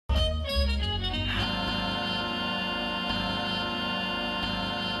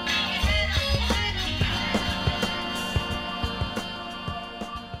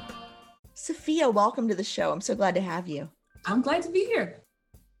Leah, welcome to the show. I'm so glad to have you. I'm glad to be here.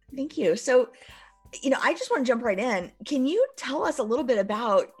 Thank you. So, I just want to jump right in. Can you tell us a little bit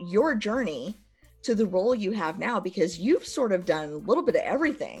about your journey to the role you have now? Because you've sort of done a little bit of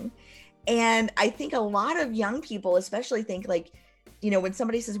everything. And I think a lot of young people especially think like, when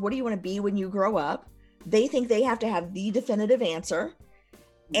somebody says, what do you want to be when you grow up? They think they have to have the definitive answer.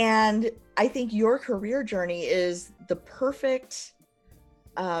 And I think your career journey is the perfect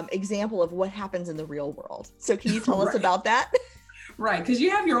example of what happens in the real world. So can you tell us about that? Right, because you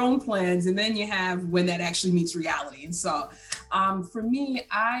have your own plans and then you have when that actually meets reality. And so for me,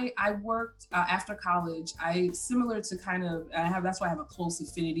 I worked after college. Similar to that's why I have a close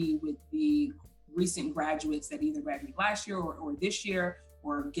affinity with the recent graduates that either graduated last year or this year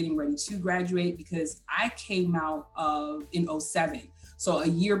or getting ready to graduate, because I came out in 2007. So a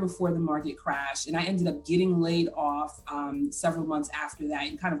year before the market crashed, and I ended up getting laid off several months after that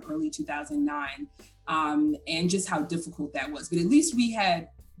in kind of early 2009, and just how difficult that was. But at least we had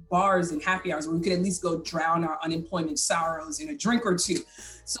bars and happy hours where we could at least go drown our unemployment sorrows in a drink or two.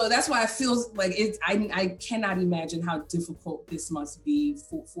 So that's why I feel like I cannot imagine how difficult this must be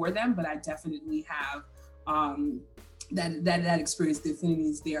for them, but I definitely have that experience. The affinity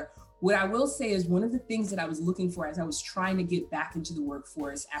is there. What I will say is one of the things that I was looking for as I was trying to get back into the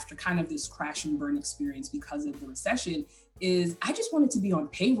workforce after kind of this crash and burn experience because of the recession is I just wanted to be on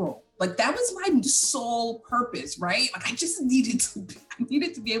payroll. Like that was my sole purpose, right? Like I just needed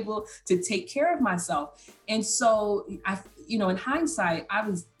to be able to take care of myself. And so in hindsight, I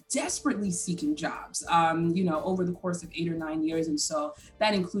was desperately seeking jobs, over the course of 8 or 9 years. And so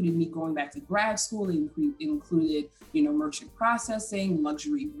that included me going back to grad school. It included, merchant processing,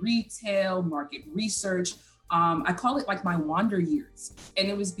 luxury retail, market research. I call it like my wander years. And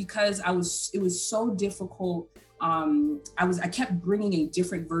it was because it was so difficult. I kept bringing a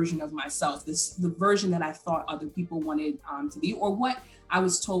different version of myself, the version that I thought other people wanted to be, or what I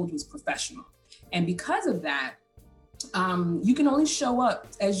was told was professional. And because of that, you can only show up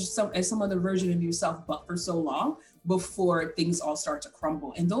as some other version of yourself, but for so long before things all start to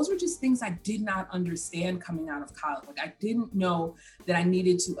crumble. And those were just things I did not understand coming out of college. Like I didn't know that I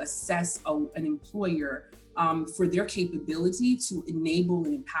needed to assess an employer for their capability to enable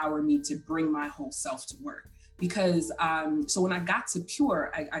and empower me to bring my whole self to work. Because so when I got to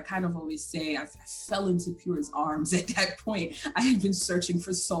Pure, I kind of always say I fell into Pure's arms at that point. I had been searching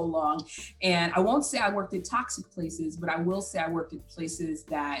for so long. And I won't say I worked at toxic places, but I will say I worked at places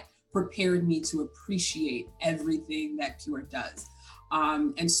that prepared me to appreciate everything that Pure does.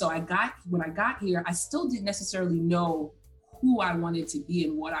 And so when I got here, I still didn't necessarily know who I wanted to be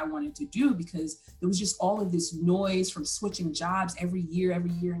and what I wanted to do, because there was just all of this noise from switching jobs every year and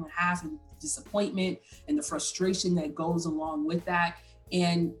a half, and disappointment and the frustration that goes along with that.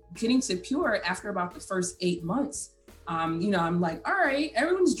 And getting to Pure after about the first 8 months, I'm like, all right,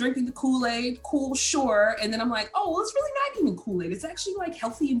 everyone's drinking the Kool-Aid, cool, sure. And then I'm like, oh, well, it's really not even Kool-Aid. It's actually like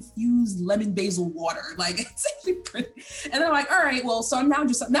healthy infused lemon basil water. Like it's actually pretty. And then I'm like, all right, well, so now I'm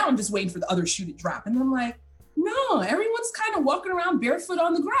just waiting for the other shoe to drop. And then I'm like, no, everyone's kind of walking around barefoot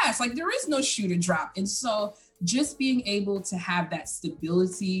on the grass. Like there is no shoe to drop. And so just being able to have that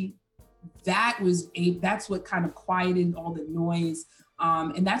stability, that's what kind of quieted all the noise.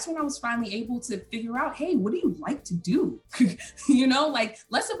 And that's when I was finally able to figure out, hey, what do you like to do? Like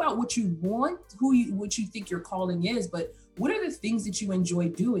less about what you want, what you think your calling is, but what are the things that you enjoy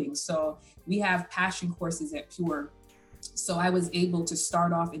doing? So we have passion courses at Pure. So I was able to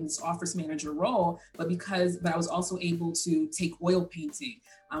start off in this office manager role, but I was also able to take oil painting.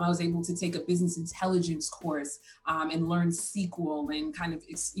 I was able to take a business intelligence course and learn SQL and kind of,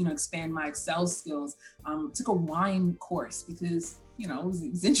 expand my Excel skills. Took a wine course because, it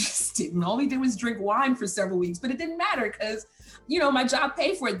was interesting. And all we did was drink wine for several weeks, but it didn't matter because, my job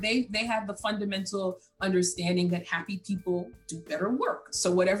paid for it. They have the fundamental understanding that happy people do better work.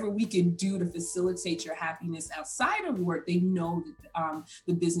 So whatever we can do to facilitate your happiness outside of work, they know that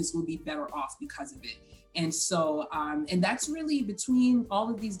the business will be better off because of it. And so, and that's really between all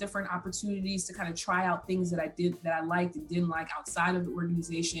of these different opportunities to kind of try out things that I liked and didn't like outside of the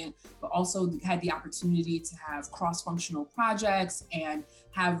organization, but also had the opportunity to have cross-functional projects and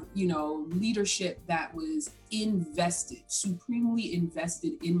have, leadership that was supremely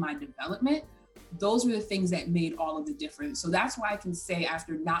invested in my development. Those were the things that made all of the difference. So that's why I can say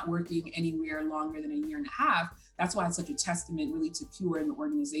after not working anywhere longer than a year and a half, that's why it's such a testament really to Pure and the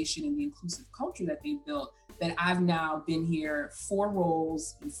organization and the inclusive culture that they've built, that I've now been here 4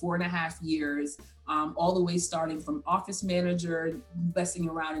 roles in 4.5 years, all the way starting from office manager, messing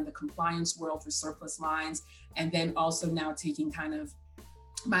around in the compliance world for surplus lines, and then also now taking kind of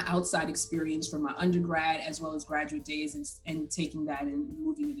my outside experience from my undergrad as well as graduate days, and taking that and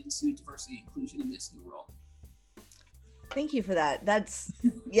moving it into diversity and inclusion in this new role. Thank you for that. That's,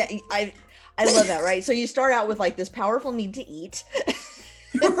 yeah, I love that, right? So you start out with like this powerful need to eat.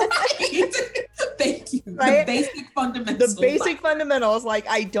 Right. Thank you. Right? The basic fundamentals. The basic fundamentals, like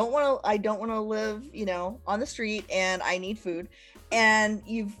I don't want to live, on the street, and I need food. And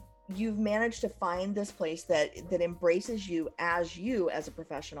you've managed to find this place that embraces you as a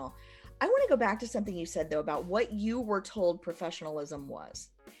professional. I want to go back to something you said though about what you were told professionalism was.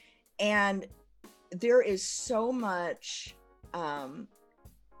 And there is so much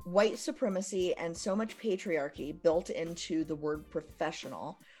white supremacy and so much patriarchy built into the word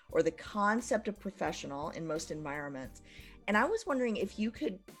professional, or the concept of professional, in most environments. And I was wondering if you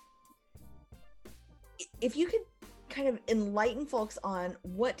could kind of enlighten folks on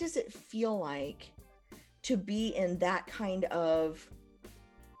what does it feel like to be in that kind of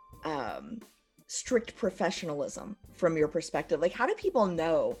strict professionalism from your perspective. Like, how do people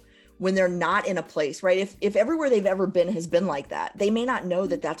know when they're not in a place, right? If everywhere they've ever been has been like that, they may not know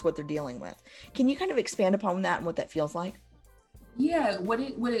that that's what they're dealing with. Can you kind of expand upon that and what that feels like? Yeah, what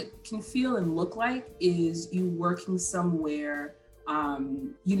it can feel and look like is you working somewhere,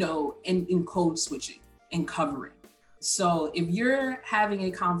 in code switching and covering. So if you're having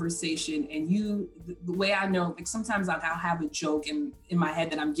a conversation and the way I know, like sometimes like I'll have a joke in my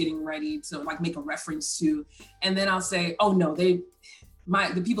head that I'm getting ready to like make a reference to, and then I'll say, oh no, the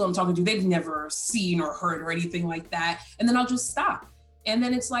people I'm talking to, they've never seen or heard or anything like that. And then I'll just stop. And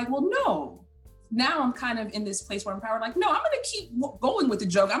then it's like, well, no, now I'm kind of in this place where I'm powered, like, no, I'm going to keep going with the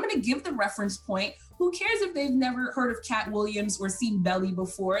joke. I'm going to give the reference point. Who cares if they've never heard of Cat Williams or seen Belly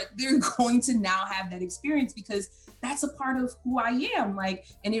before? They're going to now have that experience because that's a part of who I am, like,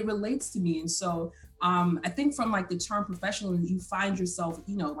 and it relates to me. And so I think from like the term professional, you find yourself,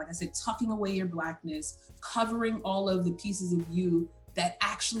 like I said, tucking away your Blackness, covering all of the pieces of you that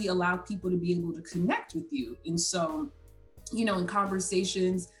actually allow people to be able to connect with you. And so, in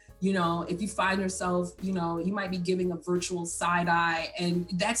conversations, if you find yourself, you might be giving a virtual side eye, and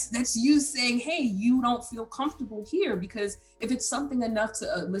that's you saying, hey, you don't feel comfortable here, because if it's something enough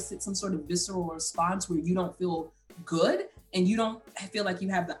to elicit some sort of visceral response where you don't feel good and you don't feel like you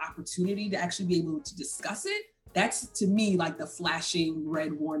have the opportunity to actually be able to discuss it, that's to me like the flashing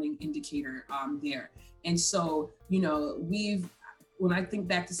red warning indicator there. And so, when I think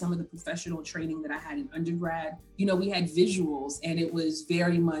back to some of the professional training that I had in undergrad, we had visuals, and it was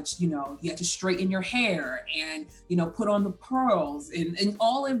very much, you had to straighten your hair and, put on the pearls and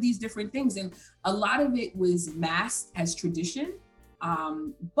all of these different things. And a lot of it was masked as tradition.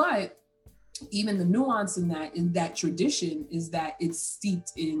 But even the nuance in that tradition is that it's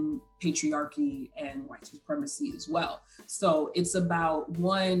steeped in patriarchy and white supremacy as well. So it's about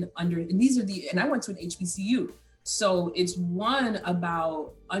and I went to an HBCU. So it's one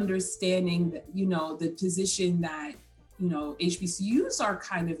about understanding that, the position that, HBCUs are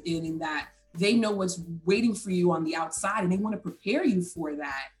kind of in that they know what's waiting for you on the outside and they want to prepare you for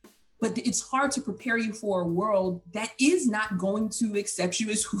that. But it's hard to prepare you for a world that is not going to accept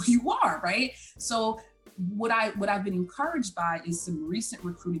you as who you are, right? So what I've been encouraged by is some recent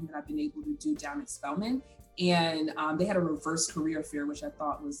recruiting that I've been able to do down at Spelman. And they had a reverse career fair, which I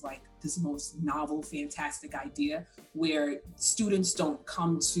thought was like this most novel, fantastic idea, where students don't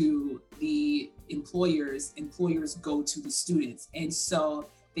come to the employers go to the students. And so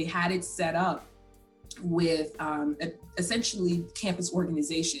they had it set up with essentially campus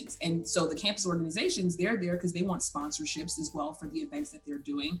organizations. And so the campus organizations, they're there because they want sponsorships as well for the events that they're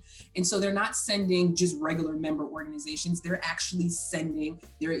doing. And so they're not sending just regular member organizations, they're actually sending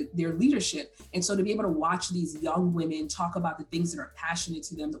their leadership. And so to be able to watch these young women talk about the things that are passionate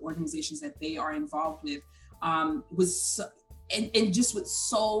to them, the organizations that they are involved with, was and just with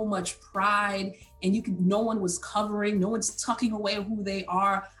so much pride, and no one was covering, no one's tucking away who they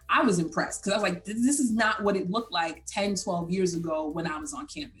are. I was impressed because I was like, this is not what it looked like 10, 12 years ago when I was on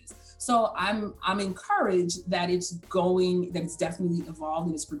campus. So I'm encouraged that it's definitely evolved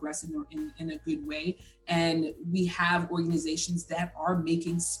and it's progressing in a good way. And we have organizations that are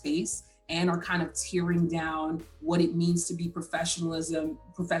making space and are kind of tearing down what it means to be professional,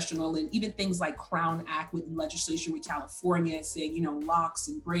 and even things like Crown Act with legislation with California saying, locks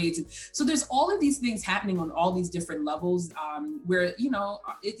and braids. And so there's all of these things happening on all these different levels where,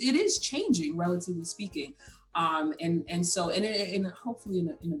 it is changing, relatively speaking. And hopefully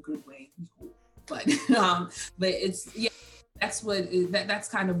in a good way, but it's, yeah, that's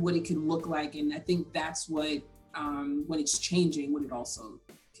kind of what it can look like. And I think that's what, when it's changing, what it also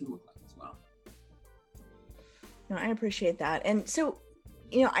can look like as well. No, I appreciate that. And so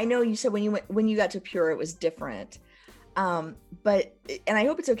I know you said when you got to Pure, it was different. But, and I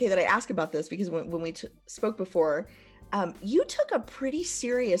hope it's okay that I ask about this, because when we spoke before, you took a pretty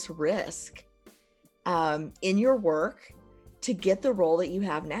serious risk in your work to get the role that you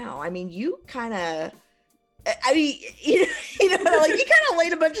have now. I mean, you kind of, like you kind of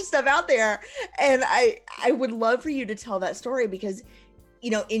laid a bunch of stuff out there, and I would love for you to tell that story, because,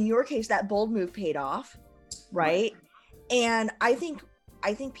 in your case, that bold move paid off, right? And I think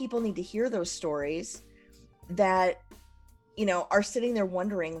people need to hear those stories that, are sitting there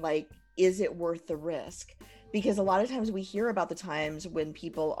wondering, like, is it worth the risk? Because a lot of times we hear about the times when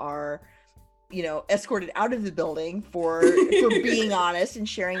people are, escorted out of the building for being honest and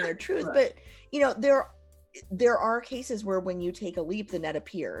sharing their truth. Right. But, there are cases where when you take a leap, the net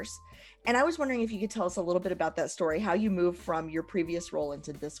appears. And I was wondering if you could tell us a little bit about that story, how you moved from your previous role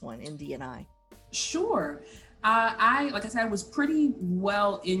into this one in D&I. Sure. Like I said, I was pretty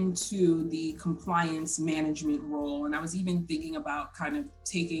well into the compliance management role. And I was even thinking about kind of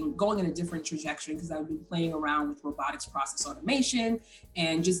going in a different trajectory, because I've been playing around with robotics process automation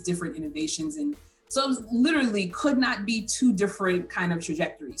and just different innovations. And so it was literally could not be two different kind of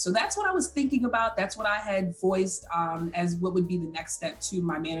trajectories. So that's what I was thinking about. That's what I had voiced as what would be the next step to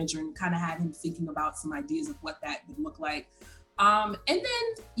my manager, and kind of had him thinking about some ideas of what that would look like. And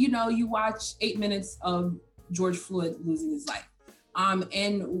then, you watch 8 minutes of George Floyd losing his life.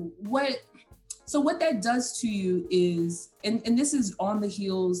 And what that does to you is, and this is on the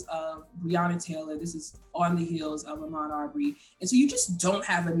heels of Breonna Taylor, this is on the heels of Ahmaud Arbery. And so you just don't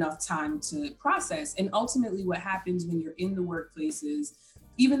have enough time to process. And ultimately what happens when you're in the workplace is,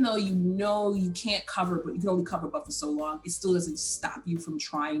 even though you can't cover, but you can only cover but for so long, it still doesn't stop you from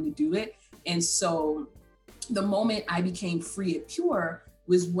trying to do it. And so the moment I became free at Pure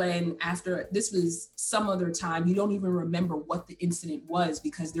was when, after this was some other time, you don't even remember what the incident was,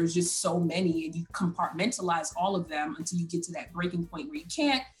 because there's just so many, and you compartmentalize all of them until you get to that breaking point where you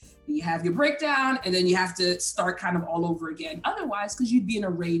can't. You have your breakdown, and then you have to start kind of all over again. Otherwise, because you'd be in a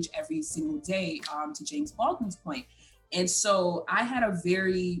rage every single day, to James Baldwin's point. And so I had a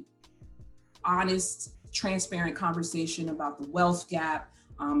very honest, transparent conversation about the wealth gap,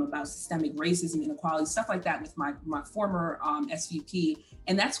 about systemic racism, inequality, stuff like that with my former SVP.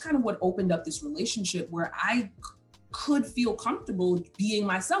 And that's kind of what opened up this relationship where I could feel comfortable being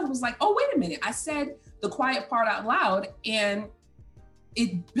myself. It was like, oh, wait a minute. I said the quiet part out loud, and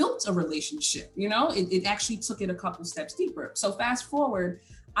it built a relationship, it actually took it a couple steps deeper. So fast forward,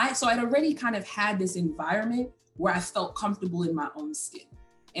 I'd already kind of had this environment where I felt comfortable in my own skin.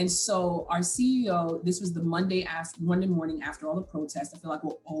 And so our CEO, this was the Monday morning after all the protests. I feel like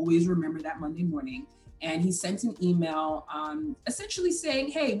we'll always remember that Monday morning. And he sent an email essentially saying,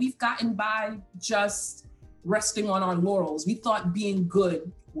 hey, we've gotten by just resting on our laurels. We thought being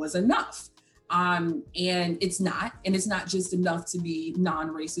good was enough. And it's not. And it's not just enough to be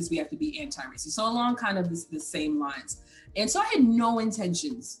non-racist. We have to be anti-racist. So along kind of the same lines. And so I had no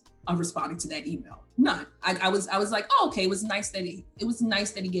intentions of responding to that email. None. I was like, oh, okay. It was nice that he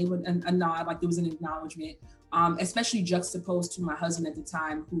gave a nod, like there was an acknowledgement, especially juxtaposed to my husband at the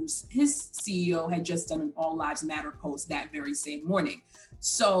time, his CEO had just done an All Lives Matter post that very same morning.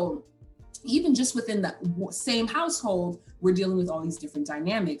 So even just within the same household, we're dealing with all these different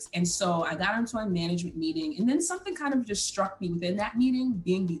dynamics. And so I got into a management meeting, and then something kind of just struck me within that meeting,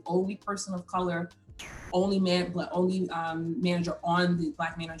 being the only person of color, only manager on the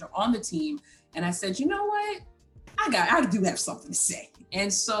Black manager on the team. And I said, you know what? I do have something to say.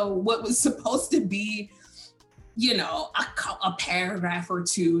 And so what was supposed to be, a paragraph or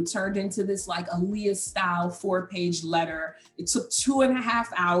two turned into this like Aaliyah style 4-page letter. It took 2.5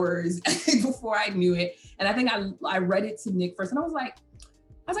 hours before I knew it. And I think I read it to Nick first, and I was like,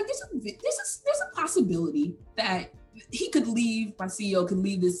 there's a possibility that my CEO could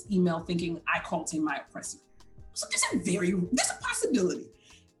leave this email thinking I called him my oppressor. So there's a possibility.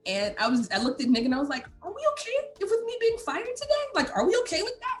 And I looked at Nick and I was like, are we okay with me being fired today? Like, are we okay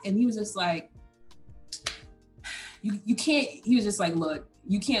with that? And he was just like, you can't, he was just like, look,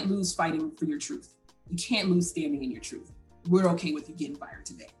 you can't lose fighting for your truth. You can't lose standing in your truth. We're okay with you getting fired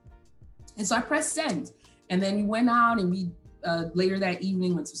today. And so I pressed send. And then we went out, and we later that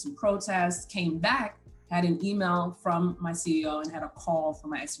evening went to some protests, came back, had an email from my CEO, and had a call from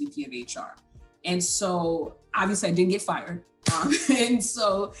my SVP of HR. And so obviously I didn't get fired.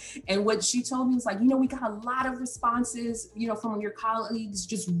 And what she told me was like, we got a lot of responses, from your colleagues,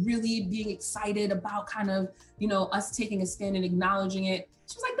 just really being excited about kind of, us taking a stand and acknowledging it.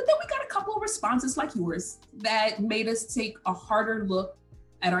 She was like, but then we got a couple of responses like yours that made us take a harder look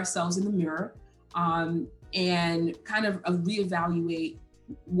at ourselves in the mirror, and kind of reevaluate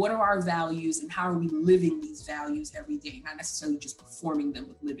what are our values and how are we living these values every day, not necessarily just performing them,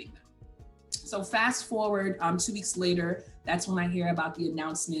 but living them. So fast forward 2 weeks later, that's when I hear about the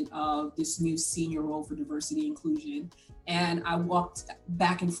announcement of this new senior role for diversity inclusion. And I walked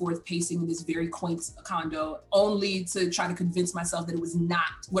back and forth pacing in this very quaint condo, only to try to convince myself that it was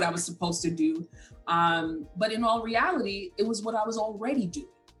not what I was supposed to do. But in all reality, it was what I was already doing.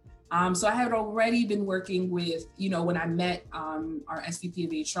 So I had already been working with, when I met our SVP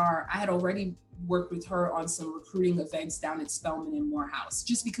of HR, I had already worked with her on some recruiting events down at Spelman and Morehouse,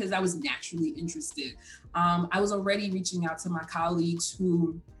 just because I was naturally interested. I was already reaching out to my colleagues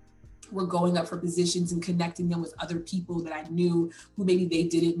who were going up for positions and connecting them with other people that I knew who maybe they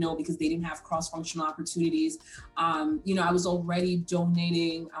didn't know because they didn't have cross-functional opportunities. I was already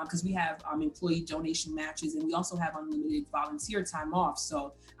donating because we have employee donation matches, and we also have unlimited volunteer time off.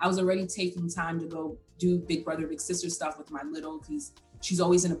 So I was already taking time to go do big brother, big sister stuff with my little, because she's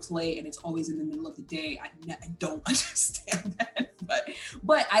always in a play and it's always in the middle of the day. I don't understand that,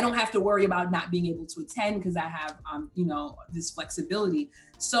 but I don't have to worry about not being able to attend because I have, this flexibility.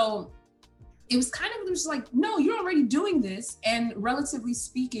 So it was kind of just like, no, you're already doing this. And relatively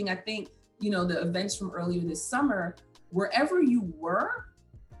speaking, I think, the events from earlier this summer, wherever you were,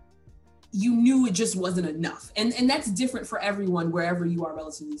 you knew it just wasn't enough. And that's different for everyone, wherever you are,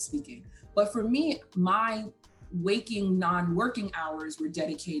 relatively speaking. But for me, my waking, non-working hours were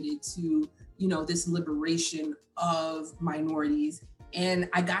dedicated to, this liberation of minorities. And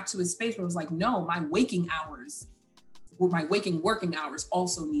I got to a space where I was like, no, my waking working hours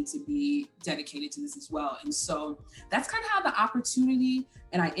also need to be dedicated to this as well. And so that's kind of how the opportunity,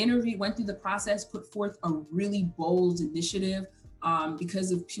 and I went through the process, put forth a really bold initiative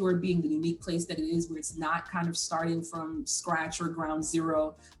because of Pure being the unique place that it is, where it's not kind of starting from scratch or ground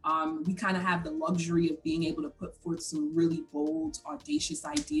zero. We kind of have the luxury of being able to put forth some really bold, audacious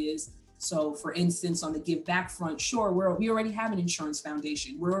ideas. So for instance, on the give back front, sure, we already have an insurance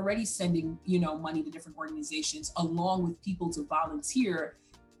foundation. We're already sending, money to different organizations along with people to volunteer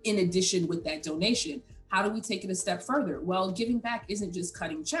in addition with that donation. How do we take it a step further? Well, giving back isn't just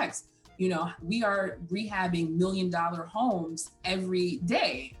cutting checks. We are rehabbing $1 million homes every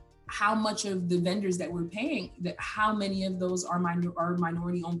day. How much of the vendors that we're paying, how many of those are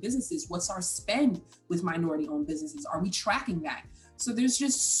minority-owned businesses? What's our spend with minority-owned businesses? Are we tracking that? So there's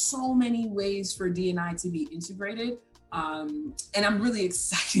just so many ways for D&I to be integrated. And I'm really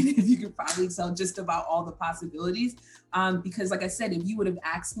excited, if you could probably tell, just about all the possibilities. Because like I said, if you would have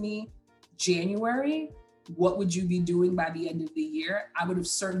asked me January, what would you be doing by the end of the year? I would have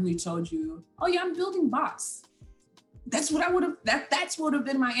certainly told you, oh yeah, I'm building bots. That's what I would have, that's what would have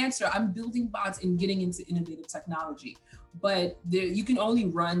been my answer. I'm building bots and getting into innovative technology. But you can only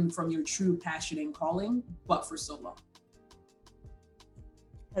run from your true passion and calling, but for so long.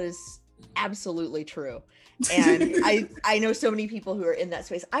 That is absolutely true. And I know so many people who are in that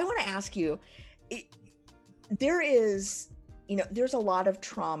space. I want to ask you, there's a lot of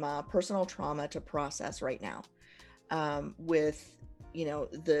trauma, personal trauma to process right now with,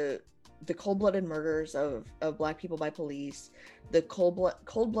 the cold-blooded murders of Black people by police, the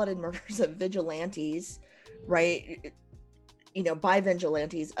cold-blooded murders of vigilantes, right? By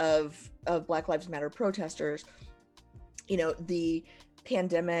vigilantes of Black Lives Matter protesters. The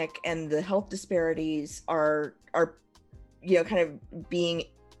pandemic and the health disparities are kind of being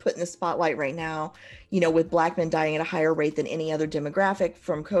put in the spotlight right now, with Black men dying at a higher rate than any other demographic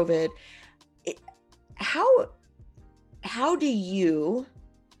from COVID. How do you,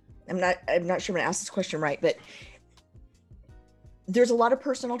 I'm not sure I'm going to ask this question right, but there's a lot of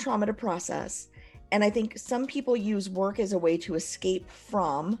personal trauma to process. And I think some people use work as a way to escape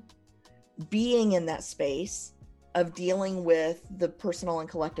from being in that space of dealing with the personal and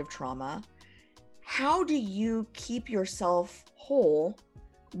collective trauma. How do you keep yourself whole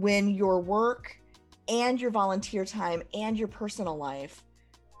when your work and your volunteer time and your personal life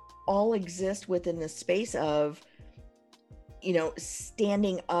all exist within the space of,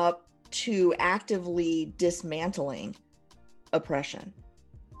 standing up to actively dismantling oppression?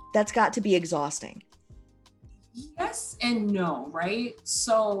 That's got to be exhausting. Yes and no, right?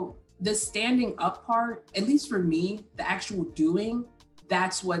 So the standing up part, at least for me, the actual doing,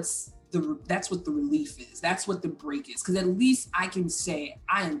 that's what the relief is. That's what the break is. Because at least I can say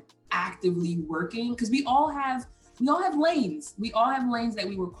I am actively working, because we all have lanes. We all have lanes that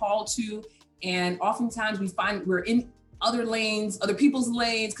we were called to. And oftentimes we find we're in other lanes, other people's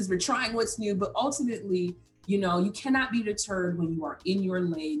lanes, because we're trying what's new. But ultimately, you cannot be deterred when you are in your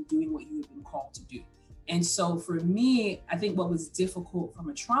lane doing what you have been called to do. And so for me, I think what was difficult from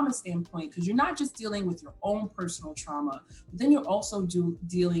a trauma standpoint, because you're not just dealing with your own personal trauma, but then you're also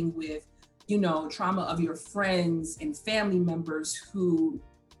dealing with, trauma of your friends and family members who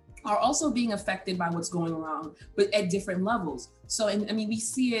are also being affected by what's going on, but at different levels. So, and I mean, we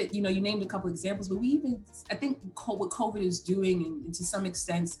see it, you named a couple examples, but I think what COVID is doing, and to some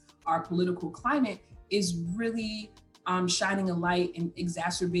extent, our political climate is really shining a light and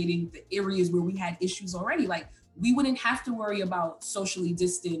exacerbating the areas where we had issues already. Like, we wouldn't have to worry about socially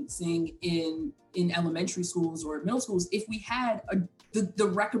distancing in elementary schools or middle schools if we had the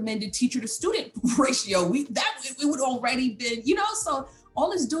recommended teacher to student ratio. It would already been, so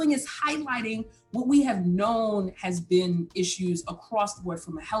all it's doing is highlighting what we have known has been issues across the board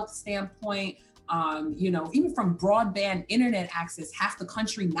from a health standpoint, even from broadband internet access, half the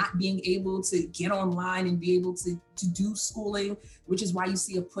country not being able to get online and be able to do schooling, which is why you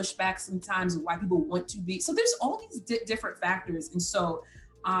see a pushback sometimes and why people want to be. So there's all these different factors. And so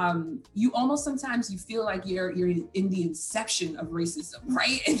you almost sometimes you feel like you're in the inception of racism,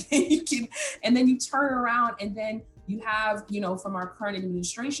 right? And then you turn around and then you have, from our current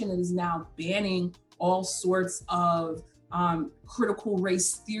administration that is now banning all sorts of critical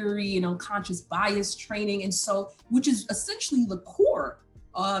race theory and unconscious bias training. And so, which is essentially the core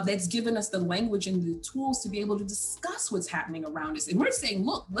that's given us the language and the tools to be able to discuss what's happening around us. And we're saying,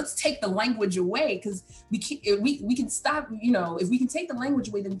 look, let's take the language away, because we can stop, if we can take the language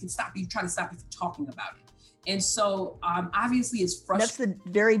away, then we can try to stop you from talking about it. And so obviously it's frustrating. That's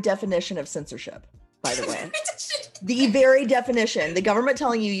the very definition of censorship, by the way. The very definition, the government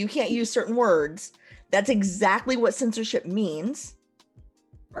telling you can't use certain words. That's exactly what censorship means.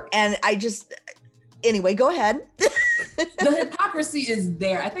 And anyway, go ahead. The hypocrisy is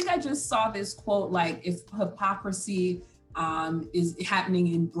there. I think I just saw this quote, like, if hypocrisy is happening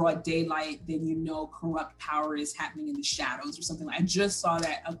in broad daylight, then corrupt power is happening in the shadows or something. I just saw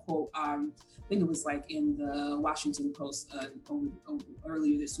a quote, I think it was like in the Washington Post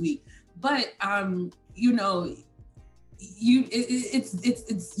earlier this week. But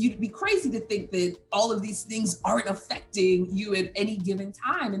you'd be crazy to think that all of these things aren't affecting you at any given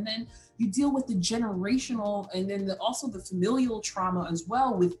time. And then you deal with the generational and then also the familial trauma as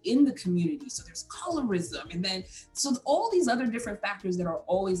well within the community. So there's colorism, and then so all these other different factors that are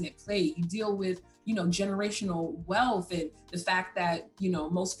always at play. You deal with generational wealth, and the fact that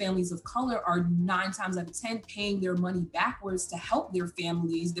most families of color are 9 times out of 10 paying their money backwards to help their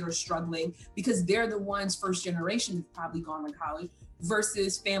families that are struggling, because they're the ones, first generation, who've probably gone to college,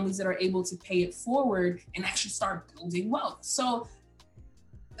 versus families that are able to pay it forward and actually start building wealth. So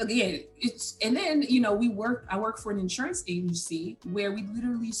again, I work for an insurance agency where we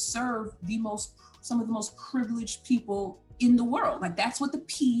literally serve some of the most privileged people in the world. Like, that's what the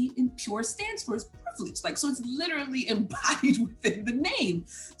P in PURE stands for, is privilege. Like, so it's literally embodied within the name.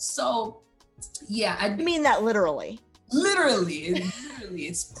 So yeah, I mean that literally. Literally,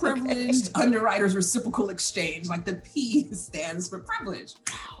 it's privileged underwriters reciprocal exchange. Like, the P stands for privilege.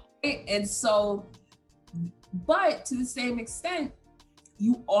 And so, but to the same extent,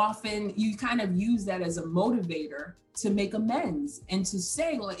 you kind of use that as a motivator to make amends and to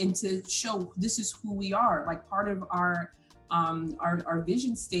say, and to show this is who we are. Like, part of our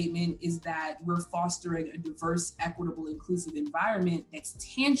vision statement is that we're fostering a diverse, equitable, inclusive environment that's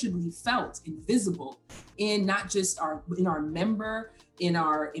tangibly felt and visible in not just in our member, in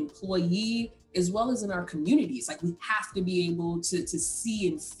our employee, as well as in our communities. Like, we have to be able to see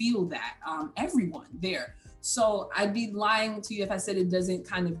and feel that, everyone there. So I'd be lying to you if I said it doesn't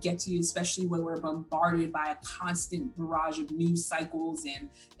kind of get to you, especially when we're bombarded by a constant barrage of news cycles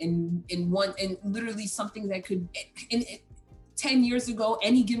and literally something that could, 10 years ago,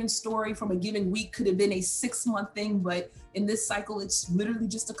 any given story from a given week could have been a 6-month thing, but in this cycle, it's literally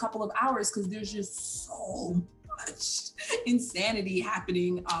just a couple of hours, because there's just so much insanity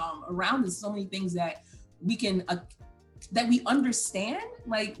happening around us. So many things that we can that we understand.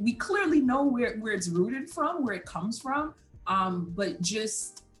 Like, we clearly know where it's rooted from, where it comes from. But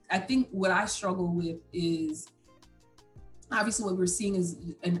just, I think what I struggle with is, obviously what we're seeing is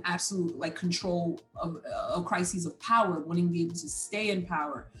an absolute control of crises of power, wanting to be able to stay in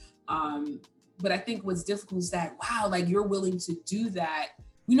power. But I think what's difficult is that, wow, you're willing to do that.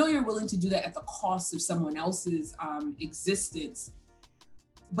 We know you're willing to do that at the cost of someone else's existence.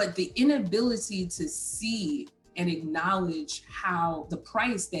 But the inability to see and acknowledge how the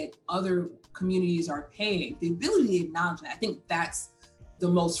price that other communities are paying, the ability to acknowledge that, I think that's the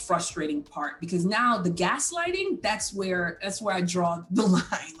most frustrating part, because now the gaslighting, that's where I draw the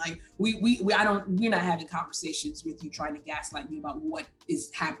line. Like, we're not having conversations with you trying to gaslight me about what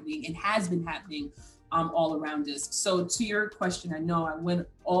is happening and has been happening all around us. So to your question, I know I went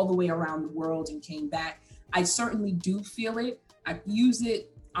all the way around the world and came back. I certainly do feel it. I use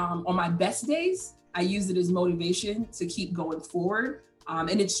it on my best days. I use it as motivation to keep going forward.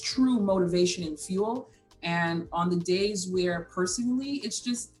 And it's true motivation and fuel. And on the days where personally it's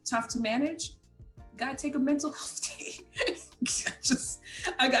just tough to manage, gotta take a mental health day.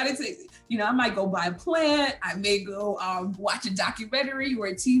 I gotta take, I might go buy a plant. I may go watch a documentary or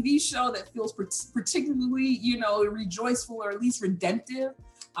a TV show that feels particularly, rejoiceful or at least redemptive.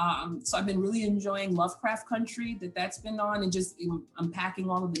 So I've been really enjoying Lovecraft Country that's been on, and just unpacking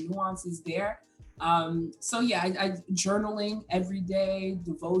all of the nuances there. So yeah, I journaling every day,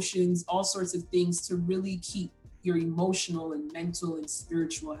 devotions, all sorts of things to really keep your emotional and mental and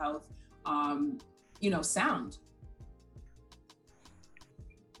spiritual health, sound.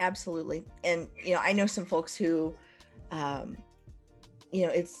 Absolutely. And, I know some folks who,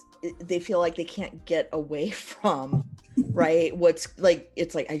 they feel like they can't get away from, right? What's like,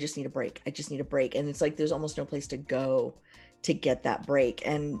 it's like, I just need a break. And it's like, there's almost no place to go to get that break.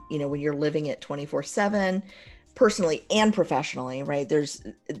 And, when you're living it 24/7, personally and professionally, right?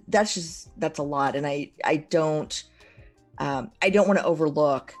 That's a lot. And I don't want to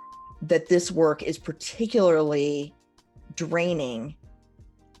overlook that this work is particularly draining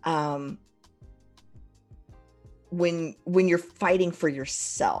when you're fighting for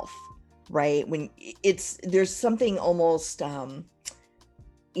yourself, right? When there's something almost,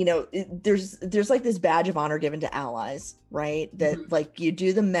 there's like this badge of honor given to allies, right? That like you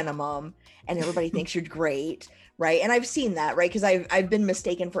do the minimum and everybody thinks you're great, right? And I've seen that, right? Because I've been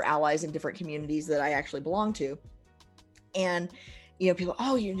mistaken for allies in different communities that I actually belong to. And, people,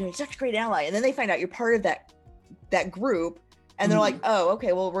 oh, you're doing such a great ally. And then they find out you're part of that group. And they're like, oh,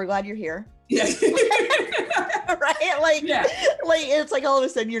 okay, well, we're glad you're here. Yeah. Right? Like, yeah. Like, it's like all of a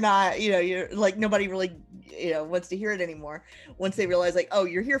sudden you're not, you're like, nobody really, wants to hear it anymore. Once they realize like, oh,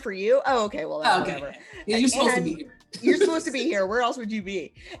 you're here for you. Oh, okay. Well, whatever. Yeah, you're supposed to be here. You're supposed to be here. Where else would you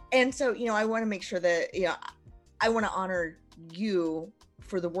be? And so, I want to make sure that, I want to honor you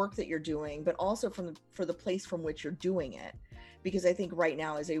for the work that you're doing, but also for the place from which you're doing it. Because I think right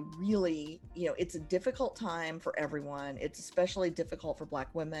now is a really, it's a difficult time for everyone. It's especially difficult for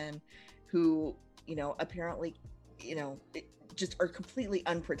Black women who, apparently, just are completely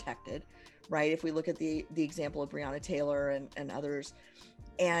unprotected, right? If we look at the example of Breonna Taylor and others.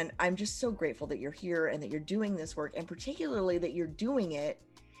 And I'm just so grateful that you're here and that you're doing this work, and particularly that you're doing it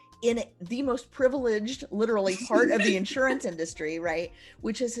in the most privileged, literally, part of the insurance industry, right?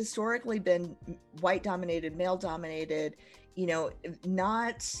 Which has historically been white dominated, male dominated,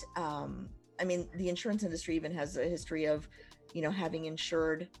 not, the insurance industry even has a history of, having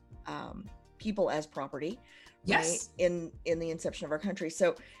insured people as property, yes, right? In the inception of our country.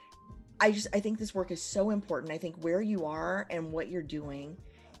 So I think this work is so important. I think where you are and what you're doing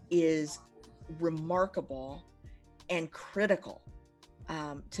is remarkable and critical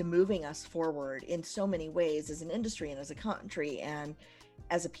to moving us forward in so many ways as an industry and as a country and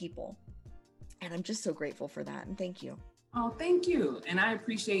as a people. And I'm just so grateful for that. And thank you. Oh, thank you. And I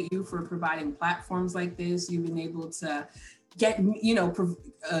appreciate you for providing platforms like this. You've been able to get,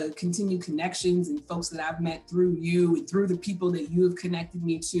 continue connections and folks that I've met through you and through the people that you have connected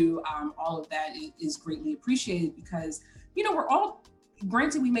me to. All of that is greatly appreciated because, we're all,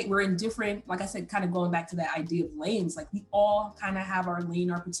 granted, we're in different, like I said, kind of going back to that idea of lanes, like we all kind of have our lane,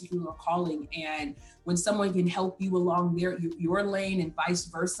 our particular calling. And when someone can help you along your lane and vice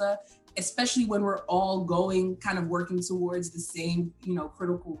versa, especially when we're all kind of working towards the same,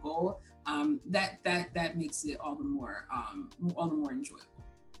 critical goal, that makes it all the more enjoyable.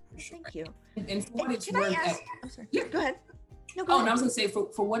 For sure. Thank you. And for what it's worth, yeah, go ahead. No, and I was gonna say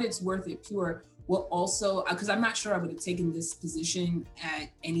for what it's worth at Pure, will also, because I'm not sure I would have taken this position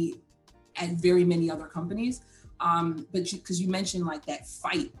at very many other companies, but because you mentioned like that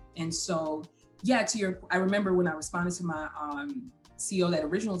fight, and so yeah, I remember when I responded to my CEO that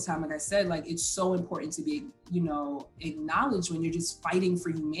original time, like I said, like it's so important to be, acknowledged when you're just fighting for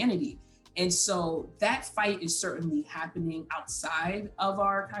humanity. And so that fight is certainly happening outside of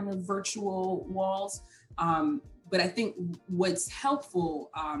our kind of virtual walls. But I think what's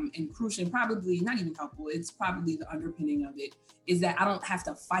helpful and crucial, and probably not even helpful, it's probably the underpinning of it, is that I don't have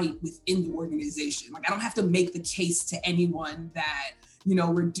to fight within the organization. Like I don't have to make the case to anyone that,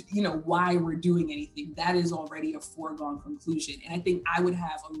 why we're doing anything. That is already a foregone conclusion. And I think I would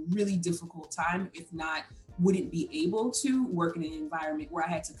have a really difficult time, if not wouldn't be able to work in an environment where I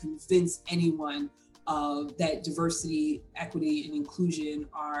had to convince anyone that diversity, equity, and inclusion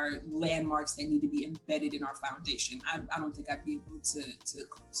are landmarks that need to be embedded in our foundation. I don't think I'd be able to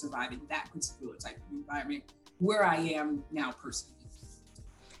survive in that particular type of environment where I am now personally.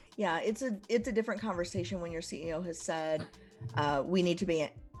 Yeah, it's a different conversation when your CEO has said we need to be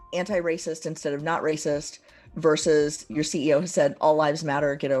anti-racist instead of not racist, versus your CEO has said all lives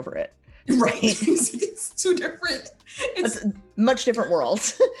matter, get over it. Right. It's two different. It's much different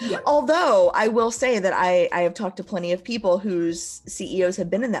worlds. Yeah. Although I will say that I have talked to plenty of people whose CEOs have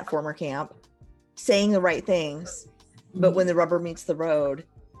been in that former camp saying the right things, but when the rubber meets the road,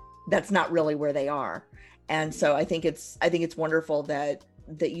 that's not really where they are. And so I think it's wonderful that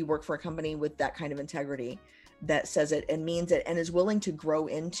you work for a company with that kind of integrity that says it and means it and is willing to grow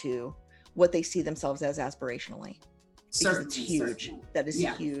into what they see themselves as aspirationally. Certainly, it's huge. Certainly. That is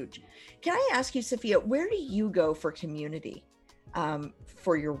huge. Can I ask you, Sophia, where do you go for community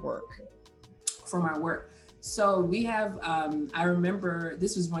for your work? For my work. So we have, I remember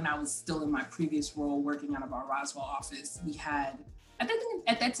this was when I was still in my previous role working out of our Roswell office. We had, I think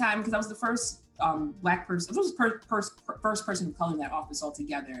at that time, because I was the first Black person, I was the first person of color in that office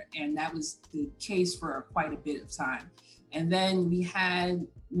altogether. And that was the case for quite a bit of time. And then we had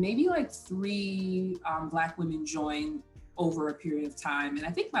maybe like 3 Black women join over a period of time. And I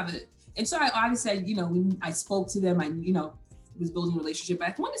think and so I obviously said, I spoke to them, I, was building a relationship. But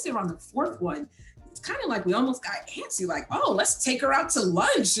I want to say around the 4th one, it's kind of like we almost got antsy, like, oh, let's take her out to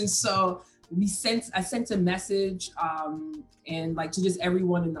lunch. And so I sent a message and like to just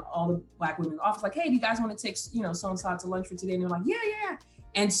everyone in all the Black women in the office, like, hey, do you guys want to take, so-and-so out to lunch for today? And they're like, yeah.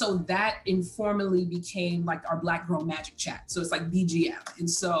 And so that informally became like our Black Girl Magic Chat. So it's like BGM. And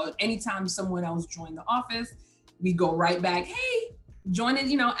so anytime someone else joined the office, we go right back, hey, join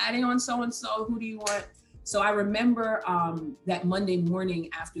it, adding on so-and-so, who do you want? So I remember that Monday morning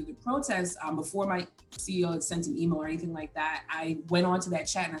after the protest, before my CEO had sent an email or anything like that, I went on to that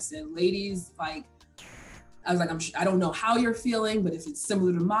chat and I said, ladies, I was like, I don't know how you're feeling, but if it's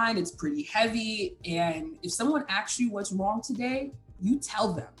similar to mine, it's pretty heavy. And if someone asks you what's wrong today, you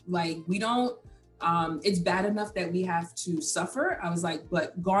tell them. Like, we don't, it's bad enough that we have to suffer. I was like,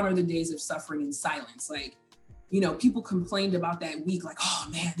 but gone are the days of suffering in silence. Like, people complained about that week, like, oh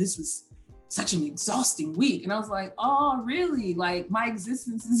man, this was such an exhausting week. And I was like, oh, really? Like, my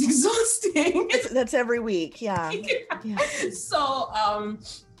existence is exhausting. That's every week. Yeah. Yeah. So,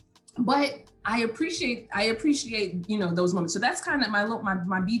 but I appreciate, those moments. So that's kind of my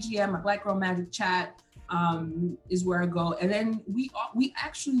BGM, my Black Girl Magic Chat, is where I go. And then we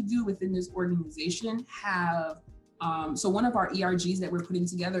actually do within this organization have, so one of our ERGs that we're putting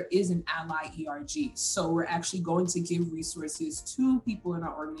together is an ally ERG. So we're actually going to give resources to people in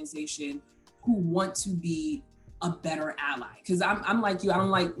our organization who want to be a better ally. Because I'm like you, I don't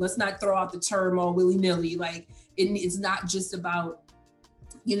like, let's not throw out the term all willy-nilly. Like, it's not just about,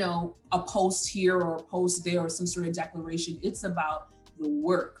 a post here or a post there or some sort of declaration. It's about the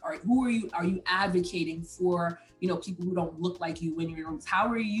work. All right, who are you advocating for, people who don't look like you in your rooms? How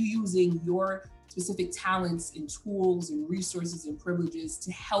are you using your specific talents and tools and resources and privileges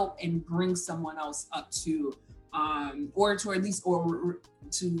to help and bring someone else up to, or to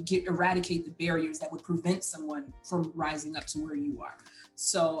eradicate the barriers that would prevent someone from rising up to where you are.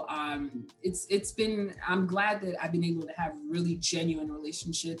 So I'm glad that I've been able to have really genuine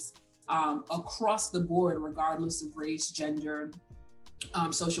relationships across the board, regardless of race, gender,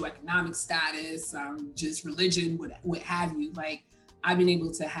 socioeconomic status, just religion, what have you. Like, I've been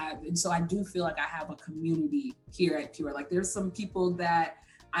able to have, and so I do feel like I have a community here at Pure. Like, there's some people that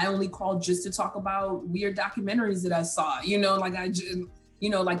I only called just to talk about weird documentaries that I saw, like I just,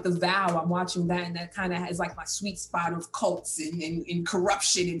 like The Vow, I'm watching that, and that kind of has like my sweet spot of cults and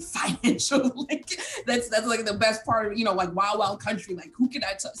corruption and financial, like that's like the best part of, like Wild Wild Country, like who can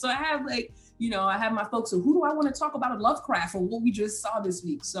I talk? So I have like, I have my folks, so who do I want to talk about in Lovecraft or what we just saw this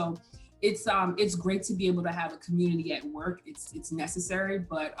week? So it's great to be able to have a community at work. It's necessary,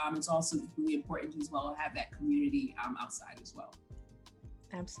 but it's also really important as well to have that community outside as well.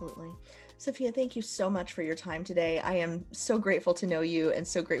 Absolutely. Sophia, thank you so much for your time today. I am so grateful to know you and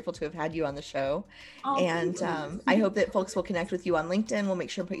so grateful to have had you on the show. Oh, and I hope that folks will connect with you on LinkedIn. We'll make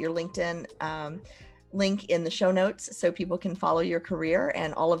sure to put your LinkedIn link in the show notes so people can follow your career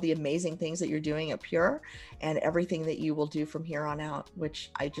and all of the amazing things that you're doing at Pure and everything that you will do from here on out,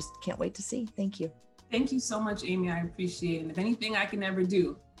 which I just can't wait to see. Thank you. Thank you so much, Amy. I appreciate it. And if anything I can ever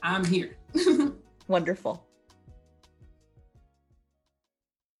do, I'm here. Wonderful.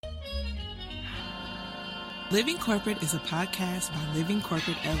 Living Corporate is a podcast by Living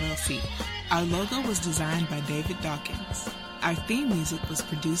Corporate LLC. Our logo was designed by David Dawkins. Our theme music was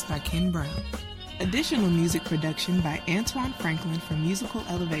produced by Ken Brown. Additional music production by Antoine Franklin for Musical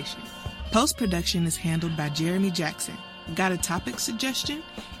Elevation. Post-production is handled by Jeremy Jackson. Got a topic suggestion?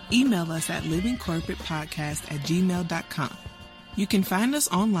 Email us at livingcorporatepodcast@gmail.com. You can find us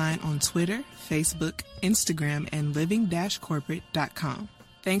online on Twitter, Facebook, Instagram, and living-corporate.com.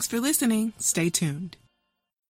 Thanks for listening. Stay tuned.